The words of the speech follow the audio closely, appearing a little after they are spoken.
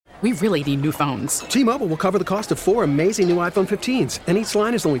We really need new phones. T-Mobile will cover the cost of 4 amazing new iPhone 15s, and each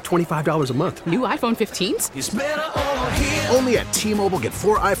line is only $25 a month. New iPhone 15s? It's better over here. Only at T-Mobile, get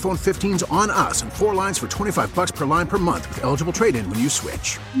 4 iPhone 15s on us and 4 lines for $25 per line per month with eligible trade-in when you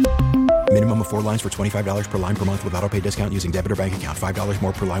switch. Minimum of 4 lines for $25 per line per month with autopay discount using debit or bank account. $5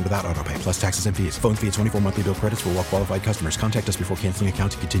 more per line without autopay, plus taxes and fees. Phone fee at 24 monthly bill credits for well-qualified customers. Contact us before canceling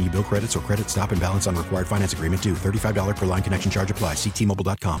account to continue bill credits or credit stop and balance on required finance agreement due. $35 per line connection charge applies. See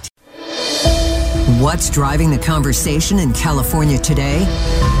T-Mobile.com. What's driving the conversation in California today?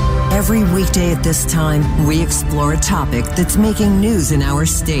 Every weekday at this time, we explore a topic that's making news in our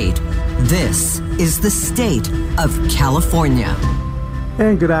state. This is the state of California.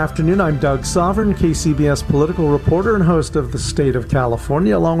 And good afternoon, I'm Doug Sovern, KCBS political reporter and host of The State of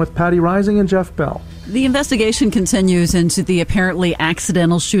California, along with Patti, Reising, and Jeff Bell. The investigation continues into the apparently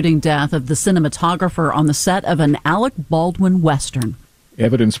accidental shooting death of the cinematographer on the set of an Alec Baldwin Western.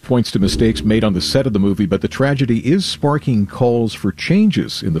 Evidence points to mistakes made on the set of the movie, but the tragedy is sparking calls for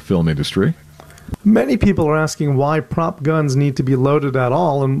changes in the film industry. Many people are asking why prop guns need to be loaded at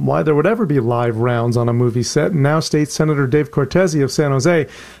all and why there would ever be live rounds on a movie set. And now State Senator Dave Cortese of San Jose,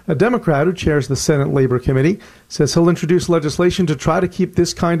 a Democrat who chairs the Senate Labor Committee, says he'll introduce legislation to try to keep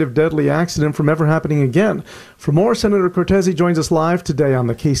this kind of deadly accident from ever happening again. For more, Senator Cortese joins us live today on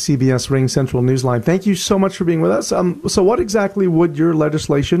the KCBS Ring Central Newsline. Thank you so much for being with us. So what exactly would your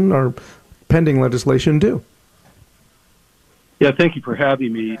legislation or pending legislation do? Yeah, thank you for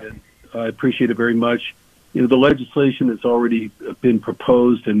having me. I appreciate it very much. You know, the legislation has already been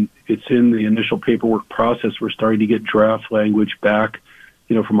proposed and it's in the initial paperwork process. We're starting to get draft language back,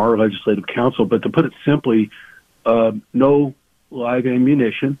 from our legislative council. But to put it simply, no live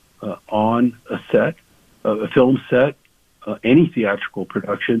ammunition on a set, a film set, any theatrical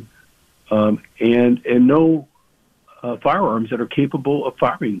production, and no firearms that are capable of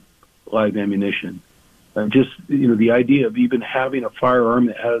firing live ammunition. The idea of even having a firearm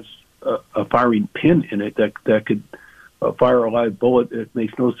that has a firing pin in it that could fire a live bullet, it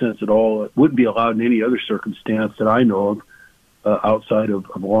makes no sense at all. It wouldn't be allowed in any other circumstance that I know of outside of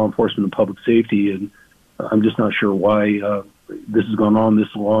law enforcement and public safety, and I'm just not sure why this has gone on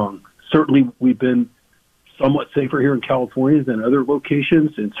this long. Certainly, we've been somewhat safer here in California than other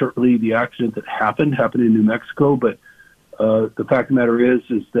locations, and certainly the accident that happened in New Mexico, but the fact of the matter is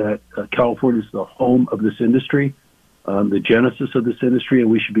that California is the home of this industry, the genesis of this industry, and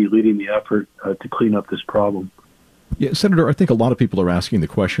we should be leading the effort to clean up this problem. Yeah, Senator, I think a lot of people are asking the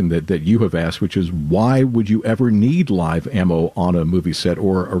question that you have asked, which is why would you ever need live ammo on a movie set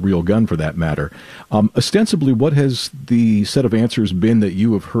or a real gun for that matter? Ostensibly, what has the set of answers been that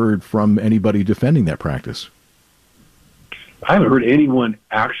you have heard from anybody defending that practice? I haven't heard anyone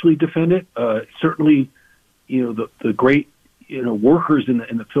actually defend it. Certainly, the great workers in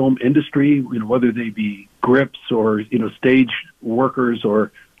the film industry, whether they be grips or stage workers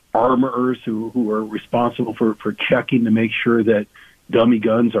or armorers who are responsible for checking to make sure that dummy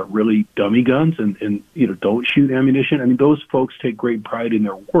guns are really dummy guns and don't shoot ammunition. I mean, those folks take great pride in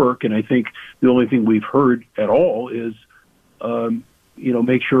their work, and I think the only thing we've heard at all is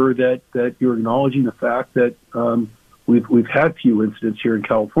make sure that you're acknowledging the fact that we've had few incidents here in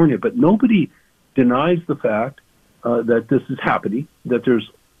California, but nobody denies the fact that this is happening, that there's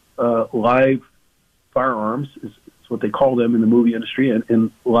live firearms, is what they call them in the movie industry,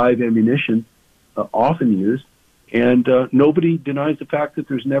 and live ammunition often used. And nobody denies the fact that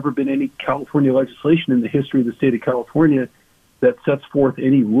there's never been any California legislation in the history of the state of California that sets forth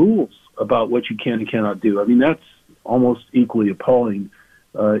any rules about what you can and cannot do. I mean, that's almost equally appalling.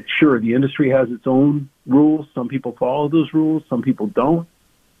 Sure, the industry has its own rules. Some people follow those rules. Some people don't.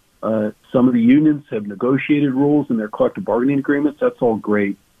 Some of the unions have negotiated rules in their collective bargaining agreements. That's all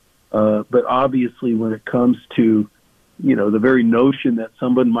great. But obviously, when it comes to, the very notion that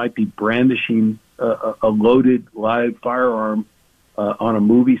someone might be brandishing a loaded live firearm on a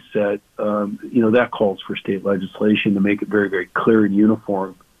movie set, that calls for state legislation to make it very, very clear and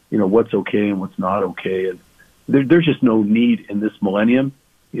uniform, what's okay and what's not okay. And there's just no need in this millennium,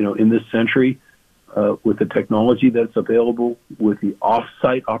 in this century, with the technology that's available, with the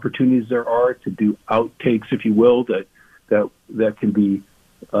off-site opportunities there are to do outtakes, if you will, that can be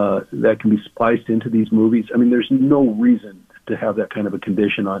spliced into these movies. I mean, there's no reason to have that kind of a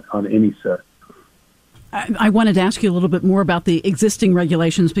condition on any set. I wanted to ask you a little bit more about the existing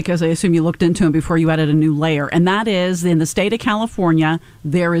regulations because I assume you looked into them before you added a new layer. And that is, in the state of California,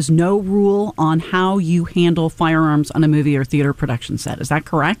 there is no rule on how you handle firearms on a movie or theater production set. Is that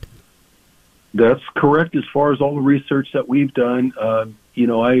correct? That's correct as far as all the research that we've done.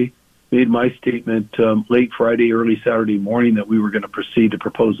 made my statement late Friday, early Saturday morning that we were going to proceed to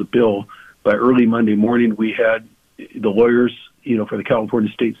propose a bill. By early Monday morning, we had the lawyers, for the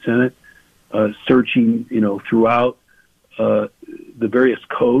California State Senate searching, throughout the various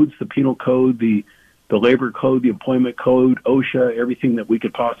codes, the penal code, the labor code, the employment code, OSHA, everything that we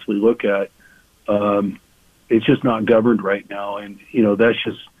could possibly look at. It's just not governed right now. And,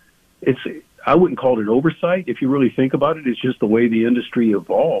 I wouldn't call it an oversight. If you really think about it, it's just the way the industry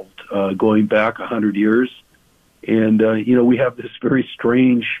evolved going back 100 years. And, we have this very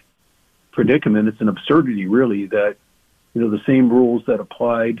strange predicament. It's an absurdity, really, that, the same rules that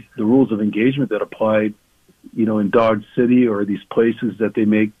applied, the rules of engagement that applied, in Dodge City or these places that they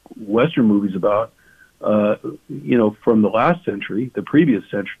make Western movies about, from the last century, the previous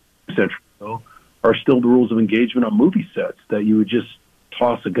century, are still the rules of engagement on movie sets, that you would just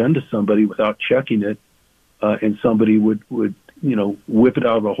toss a gun to somebody without checking it, and somebody would whip it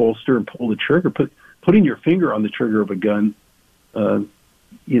out of a holster and pull the trigger. Putting your finger on the trigger of a gun,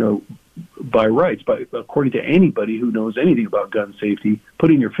 by rights, according to anybody who knows anything about gun safety,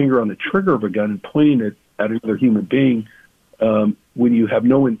 putting your finger on the trigger of a gun and pointing it at another human being when you have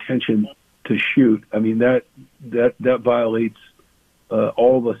no intention to shoot, I mean, that violates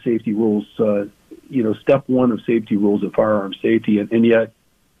all the safety rules. Step one of safety rules of firearm safety, and yet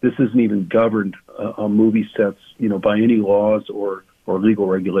this isn't even governed on movie sets, by any laws or legal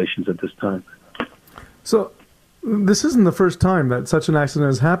regulations at this time. So this isn't the first time that such an accident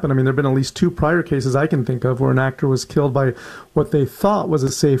has happened. I mean, there have been at least 2 prior cases I can think of where an actor was killed by what they thought was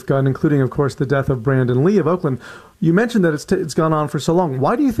a safe gun, including, of course, the death of Brandon Lee of Oakland. You mentioned that it's gone on for so long.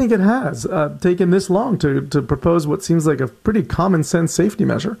 Why do you think it has taken this long to propose what seems like a pretty common sense safety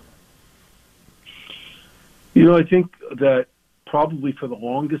measure? I think that probably for the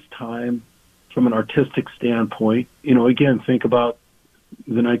longest time, from an artistic standpoint, again, think about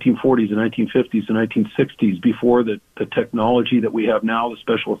the 1940s, the 1950s, the 1960s, before the technology that we have now, the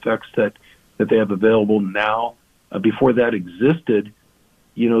special effects that they have available now, before that existed,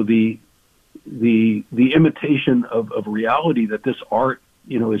 the imitation of reality that this art,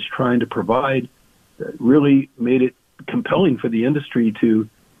 is trying to provide, really made it compelling for the industry to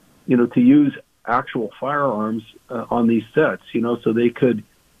use actual firearms on these sets, so they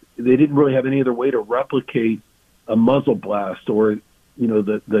didn't really have any other way to replicate a muzzle blast or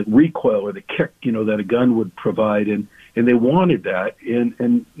the recoil or the kick, that a gun would provide. And they wanted that.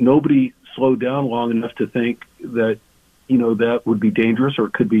 And nobody slowed down long enough to think that, that would be dangerous or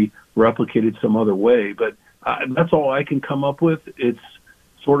it could be replicated some other way. But that's all I can come up with. It's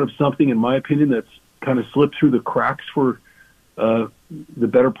sort of something, in my opinion, that's kind of slipped through the cracks for the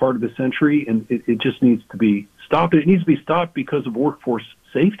better part of the century. And it just needs to be stopped. It needs to be stopped because of workforce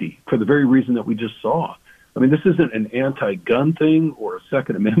safety, for the very reason that we just saw. I mean, this isn't an anti-gun thing or a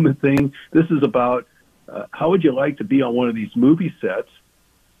Second Amendment thing. This is about how would you like to be on one of these movie sets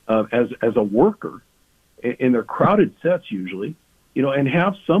as a worker, and they're crowded sets usually, and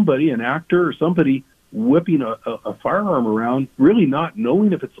have somebody, an actor or somebody, whipping a firearm around, really not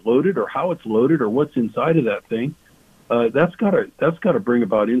knowing if it's loaded or how it's loaded or what's inside of that thing. That's got to bring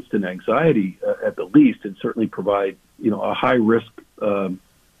about instant anxiety at the least, and certainly provide a high risk,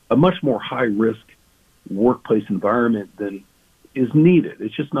 a much more high risk workplace environment than is needed.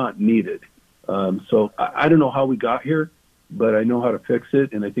 It's just not needed. So I don't know how we got here, but I know how to fix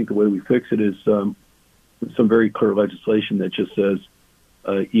it, and I think the way we fix it is some very clear legislation that just says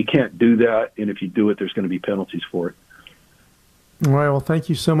you can't do that, and if you do it, there's going to be penalties for it. All right. Well, thank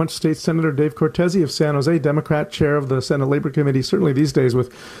you so much, State Senator Dave Cortese of San Jose, Democrat chair of the Senate Labor Committee. Certainly these days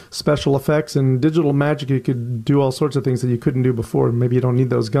with special effects and digital magic, you could do all sorts of things that you couldn't do before. Maybe you don't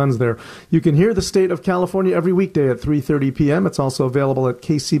need those guns there. You can hear the State of California every weekday at 3:30 p.m. It's also available at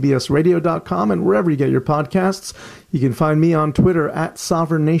kcbsradio.com and wherever you get your podcasts. You can find me on Twitter at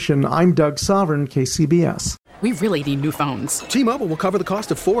Sovern Nation. I'm Doug Sovern, KCBS. We really need new phones. T-Mobile will cover the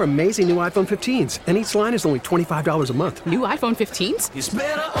cost of 4 amazing new iPhone 15s, and each line is only $25 a month. New iPhone 15s? It's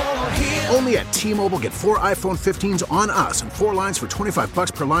better over here. Only at T-Mobile, get 4 iPhone 15s on us and 4 lines for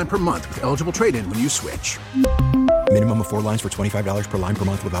 $25 per line per month with eligible trade-in when you switch. Minimum of 4 lines for $25 per line per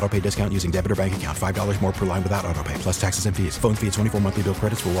month with autopay discount using debit or bank account. $5 more per line without autopay, plus taxes and fees. Phone fee at 24 monthly bill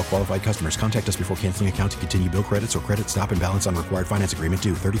credits for well-qualified customers. Contact us before canceling account to continue bill credits or credit stop and balance on required finance agreement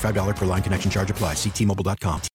due. $35 per line connection charge applies. See T-Mobile.com.